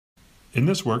In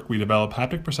this work, we develop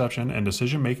haptic perception and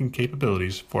decision-making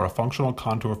capabilities for a functional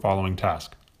contour-following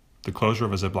task, the closure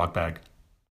of a ziplock bag.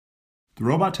 The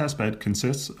robot testbed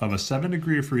consists of a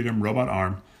 7-degree of freedom robot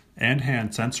arm and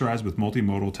hand sensorized with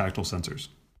multimodal tactile sensors.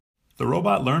 The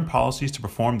robot learned policies to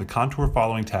perform the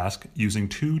contour-following task using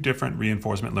 2 different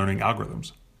reinforcement learning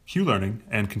algorithms, Q-learning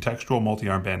and Contextual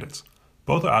Multi-Armed Bandits.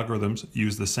 Both algorithms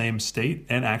use the same state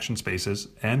and action spaces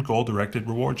and goal-directed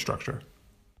reward structure.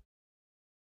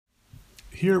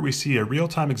 Here we see a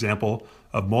real-time example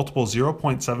of multiple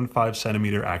 0.75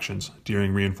 centimeter actions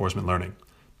during reinforcement learning.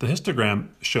 The histogram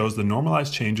shows the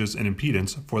normalized changes in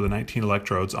impedance for the 19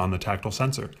 electrodes on the tactile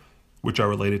sensor, which are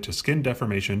related to skin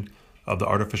deformation of the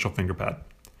artificial finger pad.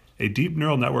 A deep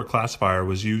neural network classifier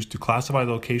was used to classify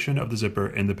the location of the zipper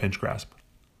in the pinch grasp.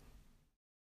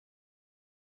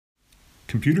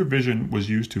 Computer vision was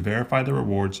used to verify the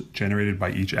rewards generated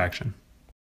by each action.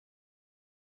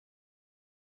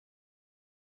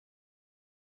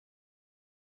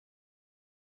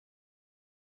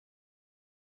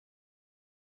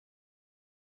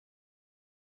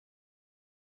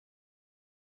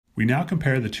 We now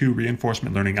compare the 2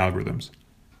 reinforcement learning algorithms.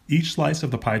 Each slice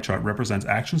of the pie chart represents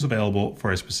actions available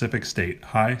for a specific state,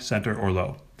 high, center, or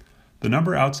low. The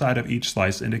number outside of each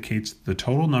slice indicates the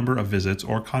total number of visits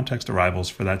or context arrivals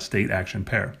for that state action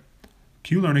pair.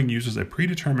 Q-learning uses a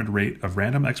predetermined rate of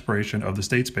random exploration of the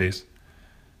state space.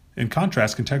 In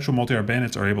contrast, contextual multi-armed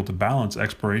bandits are able to balance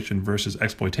exploration versus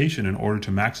exploitation in order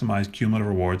to maximize cumulative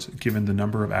rewards given the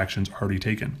number of actions already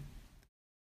taken.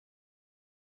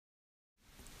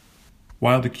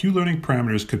 While the Q-learning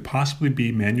parameters could possibly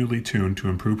be manually tuned to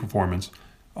improve performance,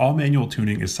 all manual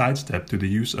tuning is sidestepped through the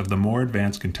use of the more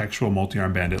advanced Contextual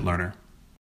Multi-Armed Bandit learner.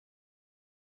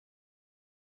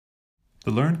 The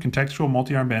learned Contextual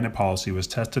Multi-Armed Bandit policy was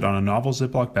tested on a novel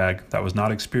ziplock bag that was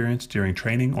not experienced during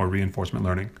training or reinforcement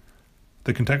learning.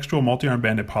 The Contextual Multi-Armed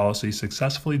Bandit policy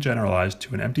successfully generalized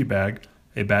to an empty bag,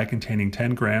 a bag containing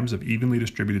 10 grams of evenly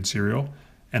distributed cereal,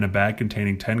 and a bag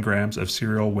containing 10 grams of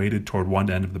cereal weighted toward one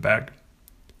end of the bag.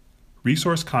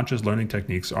 Resource-conscious learning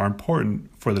techniques are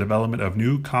important for the development of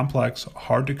new, complex,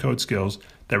 hard-to-code skills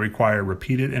that require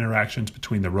repeated interactions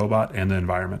between the robot and the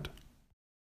environment.